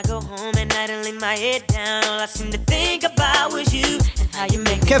Go home at night and lay my head down. All I seem to think about was you and how you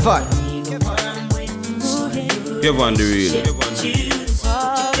make Kevon. Kevon the real. Think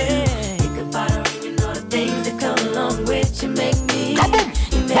about her and all the things that come along with you. Make me. Kaboom!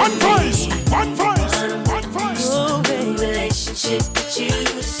 One voice! One voice! One voice! Relationship with you.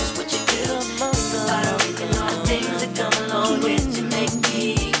 This is what you do. Think about her and all the things that come along with you. Make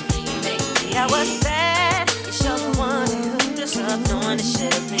me. I was bad. You sure the one who just loved knowing the shit.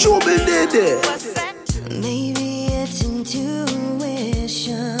 Maybe it's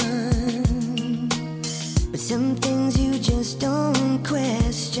intuition, but some things you just don't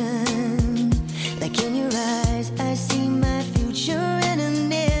question. Like in your eyes, I see my future in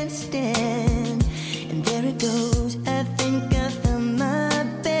an instant. And there it goes, I think I found my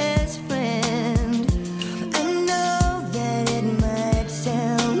best friend. I know that it might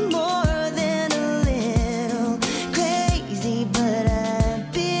sound more than a little crazy, but I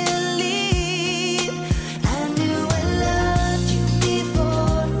believe I knew I loved you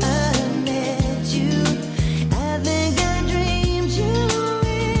before I met you. I think I dreamed you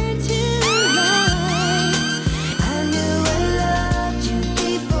into life. I knew I loved you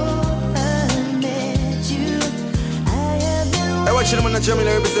before I met you. I have been I watch them on the channel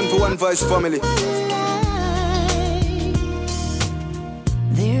represent for One Voice family.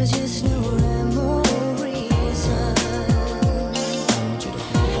 There's just no rhyme or reason.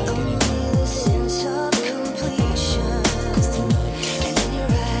 Only the sense of completion. And in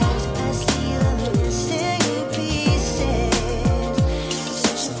your eyes, I see the missing pieces.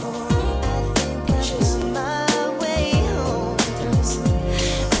 Searching for, I think I found my way home.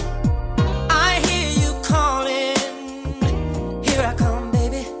 I hear you calling. Here I come,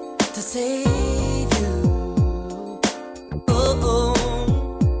 baby, to save you. Oh, oh.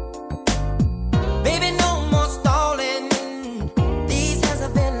 Baby, no more stalling. These hands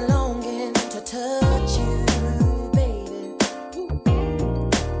have been longing to touch you, baby.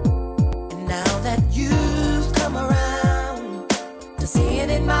 And now that you've come around to seeing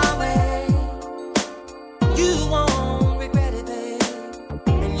it my way, you won't regret it, babe.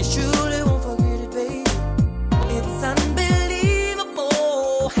 And you surely won't forget it, babe. It's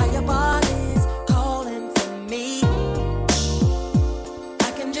unbelievable how your body's calling for me.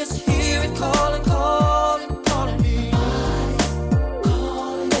 I can just hear it calling, calling, calling me.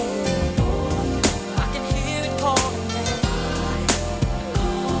 Calling me. I can hear it calling me.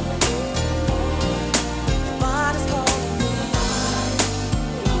 Your body's calling me.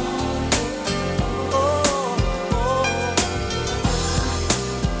 Oh, oh.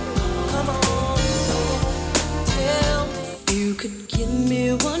 Come on, tell me. You could give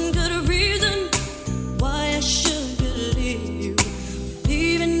me one good reason why I should believe you,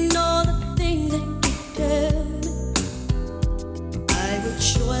 even all the things that you tell me. I would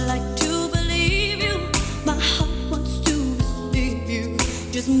sure like to believe you. My heart wants to receive you.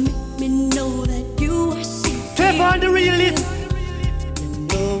 Just make me know that you are sincere. Kevon the realist!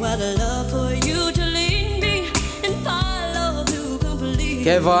 Know I'd love for you to lead me and follow you completely.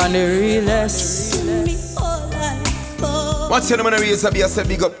 Kevon the realest. Me all life for. What's your name on the real? Sabi, I said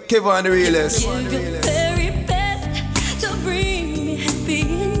big up Kevon the realest. Give your very best to bring me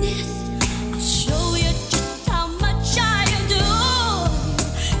happiness. I'll show you just how much I adore.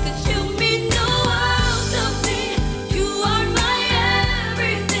 'Cause you mean the world to me. You are my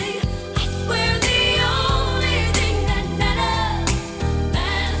everything. I swear the only thing that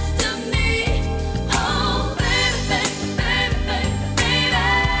matters to me. Oh, baby, baby, baby, baby.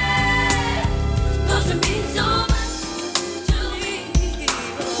 'Cause you mean so much to me.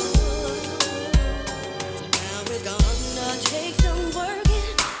 Now it's gonna take some working.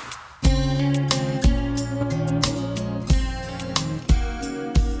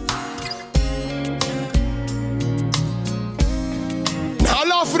 Now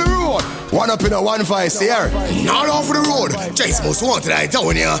laugh for the road. One up in a one voice here. Now laugh for the road. Chase most wanted right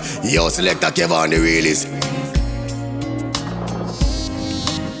down here. Yo, select a Kevon the realist.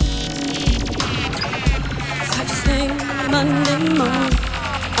 First thing Monday morning,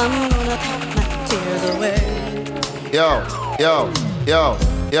 I'm gonna cut my tears away. Yo, yo, yo,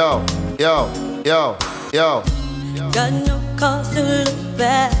 yo, yo, yo, yo. Got no cause to look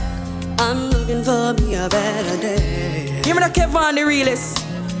back. I'm looking for me a better day. Give me the Kevon the realest.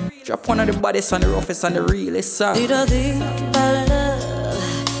 Drop one of the baddest and the roughest and the realest song. Little thing about love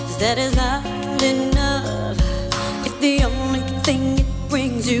is that it's not enough. If the only thing it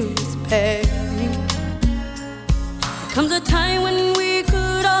brings you is pain. There comes a time when we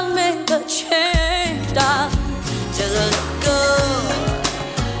could all make a change, darling. Just let go,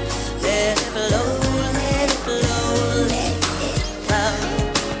 let it flow, let it flow, let it flow.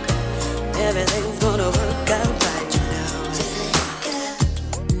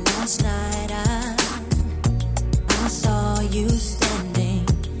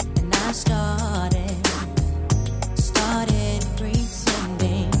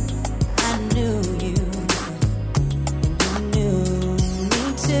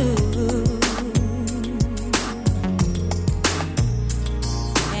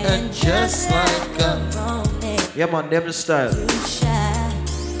 just like a Yeah, man, them style.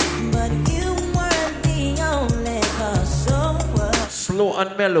 But you weren't the only cause, so Slow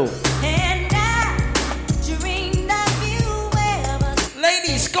and mellow. and I dreamed of you ever.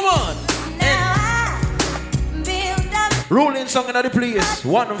 Ladies, come on. Now I build up Rolling song in the place.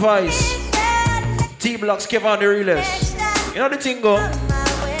 One voice. T-Blocks, Kevin the realest. You know the thing go? my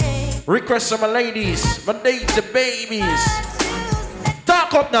way. Request from my ladies. But date the babies.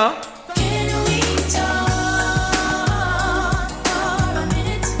 Talk up now. Can we talk for a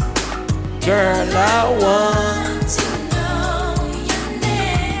minute? Girl, I want. To know your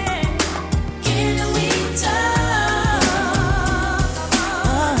name. Can we talk?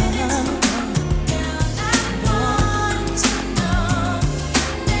 Girl, I want to know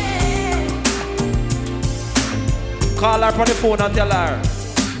your name. Call her on the phone and tell her.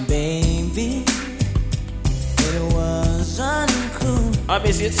 baby. It was uncool I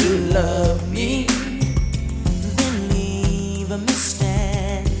miss you to love me, then leave me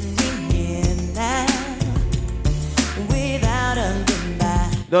standing here now without a goodbye.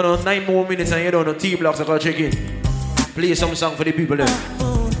 Don't know 9 more minutes and you don't know T-Blocks are gonna check in. Play some song for the people there.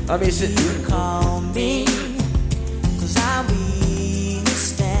 I miss it. You call me, cause I'll be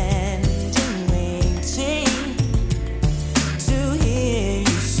standing waiting to hear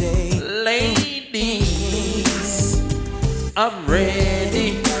you say, Ladies, I'm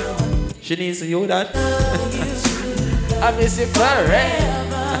ready. She needs to hear that. I miss it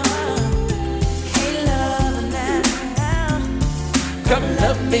forever. hey love now, Come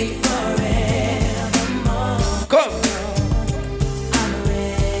love me. Come. I'm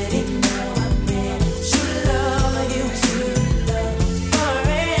ready to love you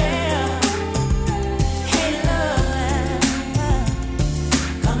forever. Hey love,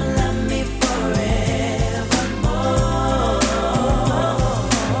 come love me forevermore.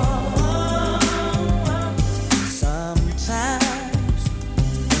 Sometimes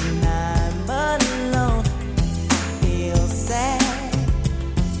when I'm alone, I feel sad.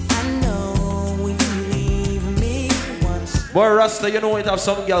 I know when you leave me once. Boy, Rasta, you know it have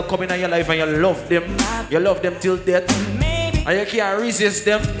some girl coming in your life and you love them. You love them till death. Maybe And you can't resist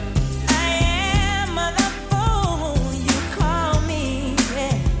them. I am the fool you call me.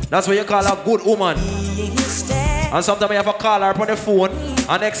 That's what you call a good woman. Instead, And sometimes you have to call her up on the phone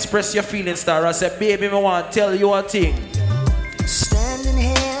and express your feelings to her and say, baby, I want to tell you a thing. Standing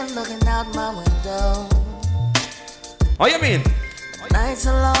here looking out my window. What you mean? Nights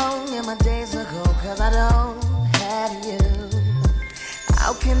are long and my days are cold cause I don't have you.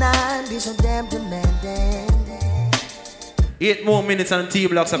 How can I be so damn demanding? 8 more minutes and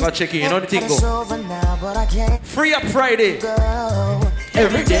T-Blocks are gonna check in. You know the thing It's go. over now, but I can't Free up Friday. go.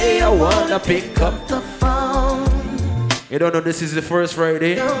 Every day I wanna pick up. The phone. You don't know this is the first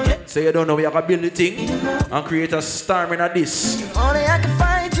Friday. So you don't know we have to build the thing and create a storm in this. Only I can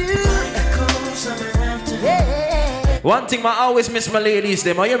find you. Yeah. One thing I always miss my ladies,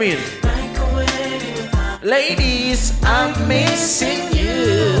 them. What you mean? Ladies, I'm missing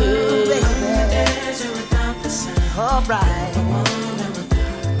you. Alright.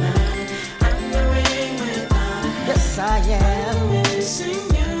 Yes, I am.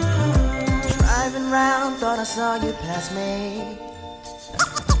 Driving round, thought I saw you pass me.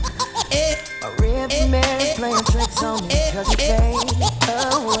 My rearview mirror's playing tricks on me cause you fade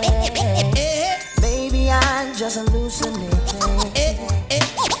away. Maybe I'm just hallucinating.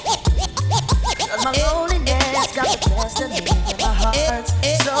 Cause my loneliness got the best of me and my heart's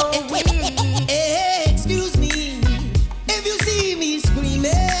so weak. excuse me if you see me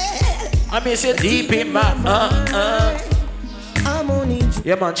screaming. I miss you deep in my I'm only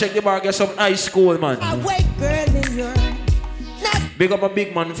Yeah, man, check the bar, get some ice cold, man. a white girl in your not. Big up a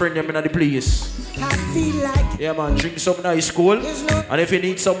big man friend, them in the place. I feel like Yeah, man, drink some ice cold. And if you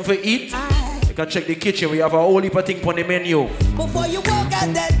need something to eat, you can check the kitchen. We have a whole heap of things on the menu. before you walk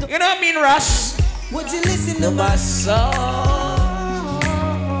out that door, You know what I mean, Russ? would you listen to my song?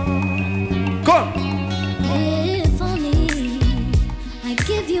 Come. If only I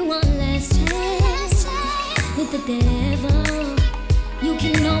give you one last chance with the devil, you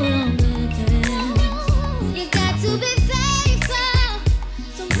can no longer tell. You got to be faithful,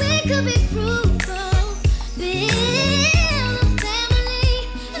 so we could be fruitful. Build a family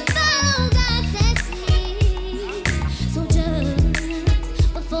and follow God's destiny. So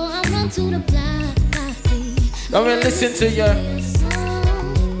just before I run to the block, Now we listen to you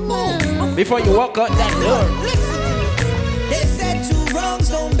before you walk out that door. Listen to me. They said two wrongs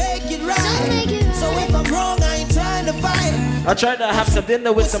don't make it right. So if I'm wrong, I ain't trying to fight. I tried to have some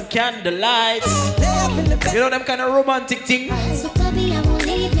dinner with some candlelights. Lay up in the bed. You know them kind of romantic thing. So puppy, I won't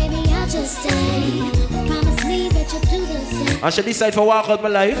leave, baby, I'll just understand. Promise me that you'll do the same. I should decide for walk out my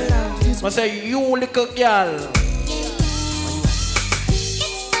life. I say, you little girl.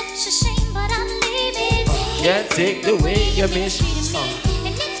 It's such a shame, but I'm leaving. Can't take the way you miss.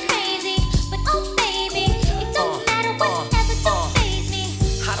 And it's crazy, but oh baby, it don't matter whatever, don't faze me.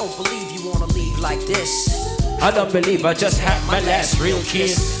 I don't believe you wanna leave like this. I don't believe I just had my last real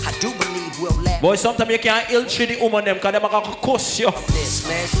kiss. I do believe we'll laugh Boy, sometimes you can't ill treat the woman them cause them can cuss you. this,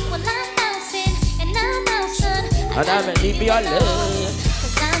 man. Well, I'm bouncing and I'm bouncing. And I believe your love.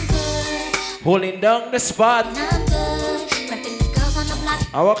 Cause I'm good, Holding down the spot. I'm good. Repping the girls on the block,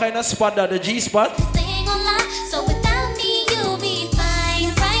 And what kind of spot that? The G spot? staying on lock. So without me, you'll be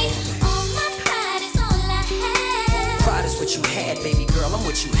fine, right? All my pride is all I have. Pride is what you had, baby girl. I'm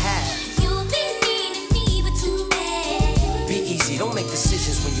what you have. You'll be needing me, but too bad. Be easy, don't make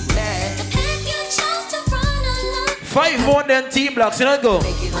decisions when you mad. The path you chose to run alone. 5 more than Team Blocks, you know go.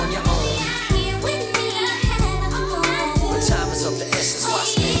 Make it on your own. Here with me, I had a home. But time is of the essence.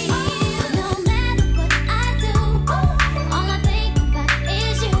 Watch me. No matter what I do, all I think about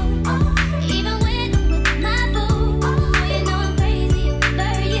is you. Even when I'm with my boo, you know I'm crazy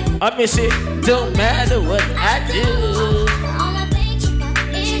over you. I miss it. Don't matter what I do. All I think about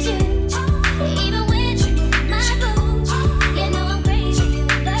is you. Even when you're with my boo, you know I'm crazy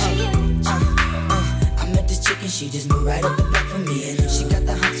over you. I met this chick and she just moved right up the block for me. And she got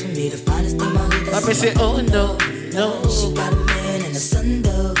the hots for me, the finest thing my hood I has miss seen. it. Oh no, no. She got a man and a son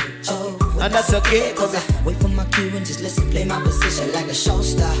though. Oh, And that's okay. cause I wait for my cue and just listen, play my position like a show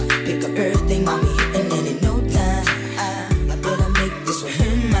star. Pick up everything, mommy hitting and in no time. I better make this with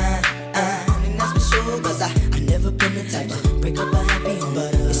him mine. And that's for sure, cause I never been the type to break up a happy home.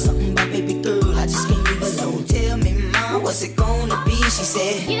 But it's something about baby girl, I just can't leave alone. Tell me, mom, what's it gonna be? She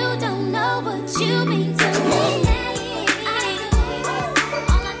said, You don't know what you mean to me.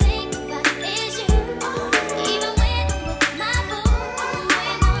 All I think about is you. Even when I'm with my boo,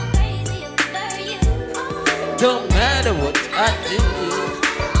 you know I'm crazy over you. Don't matter what I do.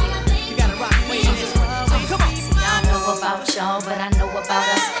 All I think I don't know about y'all, but I know about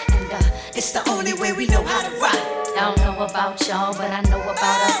us. And it's the only way we know how to rock. I don't know about y'all, but I know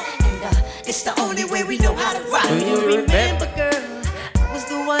about us. And it's the only way we know how to rock. Do you remember? Girl, I was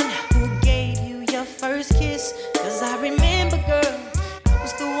the one who gave you your first kiss. Cause I remember, girl, I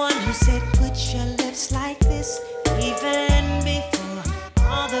was the one who said, put your lips like this. Even before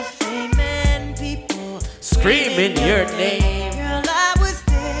all the fame and people Screaming your name. Girl, I was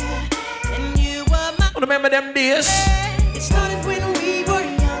there, and you were my. Remember them days? It started when we were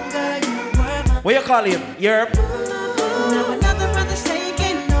younger. You were my. What you call him? Europe? Now another brother's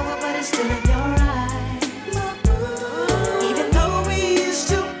taking over, but it's still in your eyes. Even though we used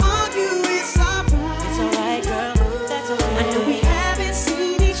to argue, it's alright. It's alright, girl. That's alright. I know we haven't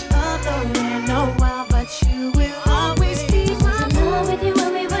seen each other in a while, but you will always be my love with you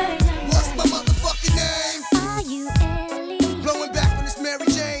when we were young. What's my motherfucking name? Are you Ellie? Blowing back from this Mary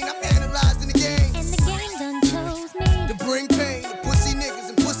Jane. I'm analyzing the game. And the game done chose me. To bring pain to pussy niggas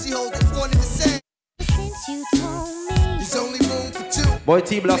and pussy hoes that wanted the same. Since you told me There's only room for two. Boy,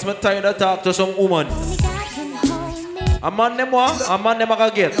 Team Blocks, I'm tired of talk to some woman. only God can hold me. A man them what? A man them I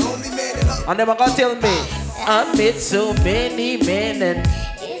can get. The only man that And them I can tell me. I met so many men and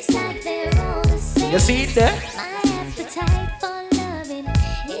It's like they're all the same. you see it there? My appetite for loving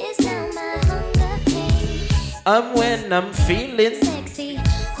is now my hunger pain. And when I'm feeling Sexy,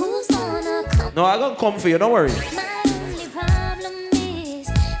 who's gonna come? no, I'm gonna come for you, don't worry. My only problem is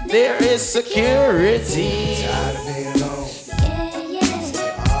There is security. tired of being alone.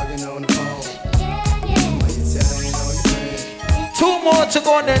 yeah, Arguing on the phone. yeah. You telling all your friends. 2 more to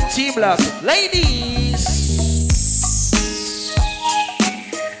go on then Team Blocks. Ladies.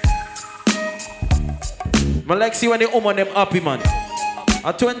 I like see when the woman them happy, man.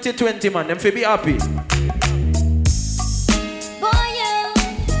 A 2020 man, them fi be happy. Boy, you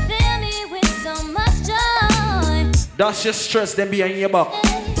fill me with so much joy. That's your stress, them behind your back.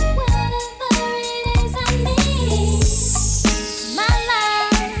 Whatever it is I need, my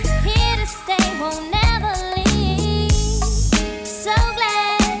love here to stay, won't never leave. So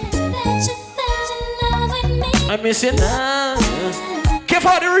glad that you felt your love with me. I miss it now. Keep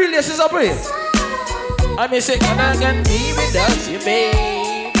all the releases up here. I miss it, and I can be without you,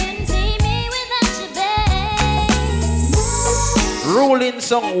 babe. Couldn't see me without you, babe. Ruling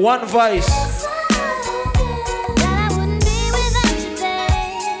song, one voice. That I wouldn't be without you,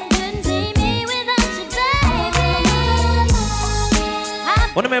 babe. Couldn't see me without you, babe.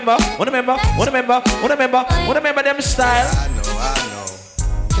 Wanna remember them style. I know.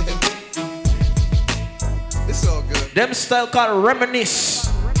 It's all good. Them style called reminisce.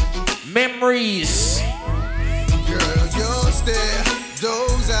 Memories. Girl, your stare,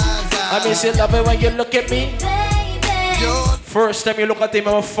 those eyes. I miss you, love it when you look at me. Your First time you look at him,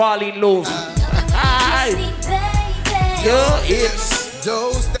 I fall in love. Your hips.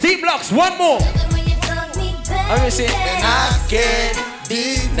 those T-Blocks, one more. I miss it. And I can't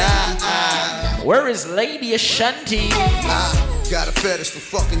deny. Where is Lady Ashanti? I got a fetish for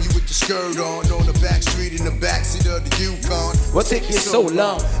fucking you with your skirt on the back street in the backseat of the Yukon. What take you so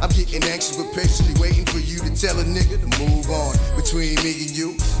long? I'm getting anxious but patiently waiting for you to tell a nigga to move on. Between me and you,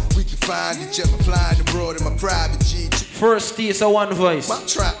 we can find each other flying abroad in my private G2. First taste of one voice. My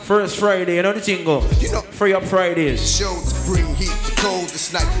trap. First Friday, you know the thing go. You know, Free up Fridays. shows bring heat to cold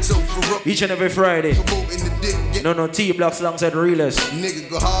this night. So for up, Each and every Friday. promoting the dick. No T-Blocks alongside Realest. Nigga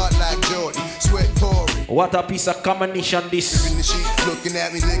go hard like Jordan, sweat pouring. What a piece of combination this. In the sheet, looking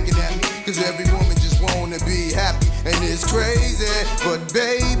at me, licking at me. Cause every woman just wanna be happy. And it's crazy, but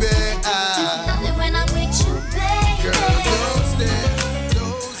baby, I. When I'm with you, baby. Girl, don't stare,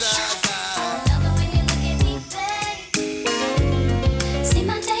 those eyes. See,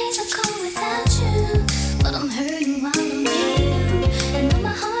 my days are cold without you, but I'm hurting while I'm with you. And though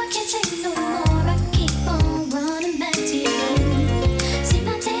my heart can't take no more, I keep on running back to you. See,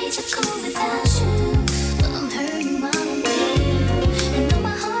 my days are cold without you, but I'm hurting while I'm with you. And though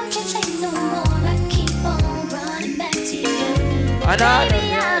my heart can't take no more, I keep on running back to you. And I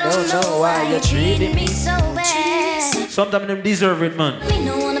Baby, I don't know why you're treating me. so bad. Sometimes them deserve it, man. Me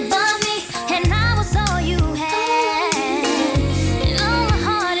no one above me, and I was all you had. And oh, my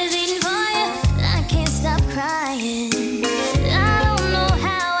heart is beating for you, I can't stop crying. I don't know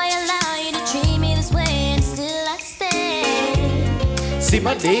how I allow you to treat me this way, and still I stay. See,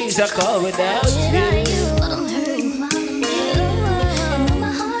 my days are cold without Without you. you, but I'm hurting while I'm with you. And though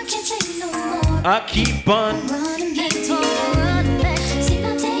my heart can't take no more, I keep on. running back to you. See,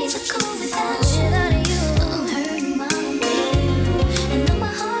 my days are cold without you. But I'm hurting while I'm with you. And though my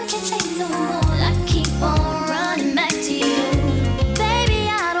heart can't take no more, I keep on running back to you. Baby,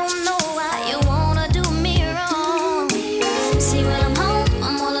 I don't know why you wanna do me wrong. See, when I'm home,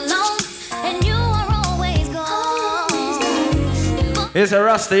 I'm all alone, and you are always gone. But Here's a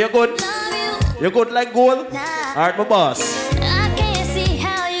Rasta, you good? love you, You good like gold? nah. Alright, my boss. I can't see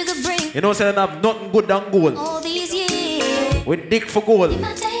how you could bring You know, say I have nothing good than gold. all these years. We dig for gold.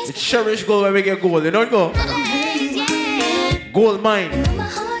 My days, We cherish gold when we get gold. You know it go? my days, yeah. Gold mine. My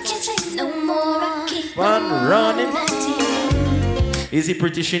heart can't take no more. I keep Run, on running. back to you. Is he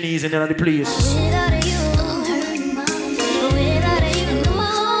pretty shinies in the place? Without you, I'm hurting while I'm with you. Without you, my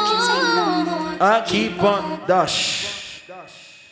heart can't take no more. I keep on dash.